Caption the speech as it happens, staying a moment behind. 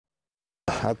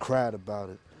I cried about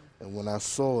it, and when I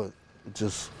saw it, it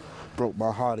just broke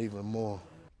my heart even more.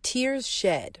 Tears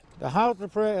shed. The house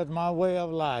of prayer is my way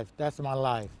of life. That's my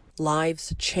life.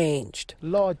 Lives changed.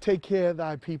 Lord, take care of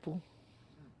thy people.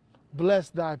 Bless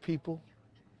thy people.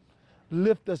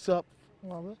 Lift us up,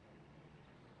 Father,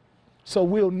 so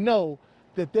we'll know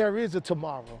that there is a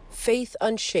tomorrow. Faith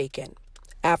unshaken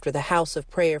after the House of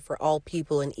Prayer for All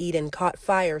People in Eden caught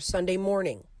fire Sunday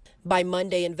morning. By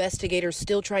Monday, investigators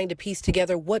still trying to piece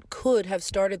together what could have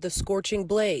started the scorching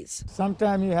blaze.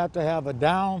 Sometimes you have to have a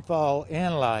downfall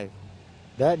in life.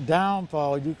 That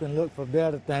downfall, you can look for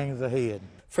better things ahead.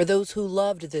 For those who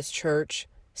loved this church,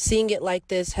 seeing it like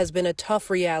this has been a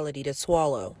tough reality to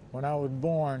swallow. When I was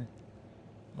born,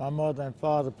 my mother and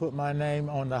father put my name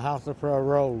on the House of Prayer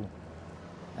roll.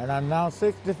 And I'm now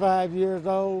 65 years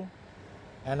old,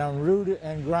 and I'm rooted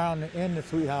and grounded in the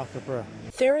sweet House of Prayer.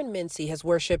 Theron Mincy has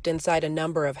worshiped inside a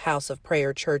number of House of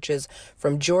Prayer churches,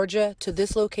 from Georgia to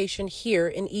this location here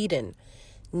in Eden.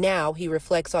 Now he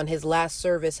reflects on his last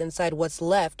service inside what's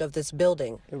left of this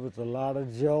building. It was a lot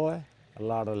of joy, a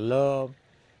lot of love,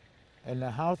 and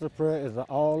the House of Prayer is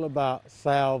all about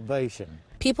salvation.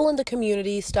 People in the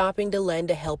community stopping to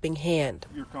lend a helping hand.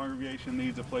 Your congregation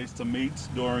needs a place to meet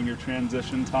during your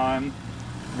transition time.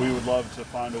 We would love to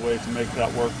find a way to make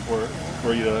that work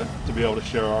for you to be able to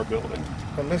share our building.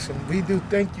 But listen, we do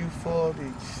thank you for the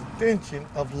extension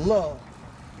of love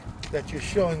that you're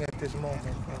showing at this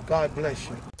moment, and God bless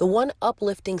you. The one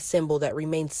uplifting symbol that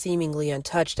remains seemingly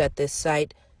untouched at this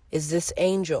site is this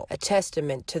angel, a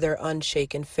testament to their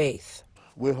unshaken faith.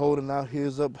 We're holding our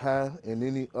heads up high, and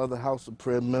any other House of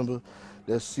Prayer member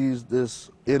that sees this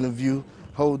interview,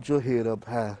 hold your head up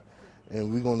high.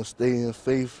 And we're going to stay in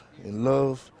faith, in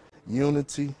love,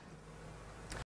 unity,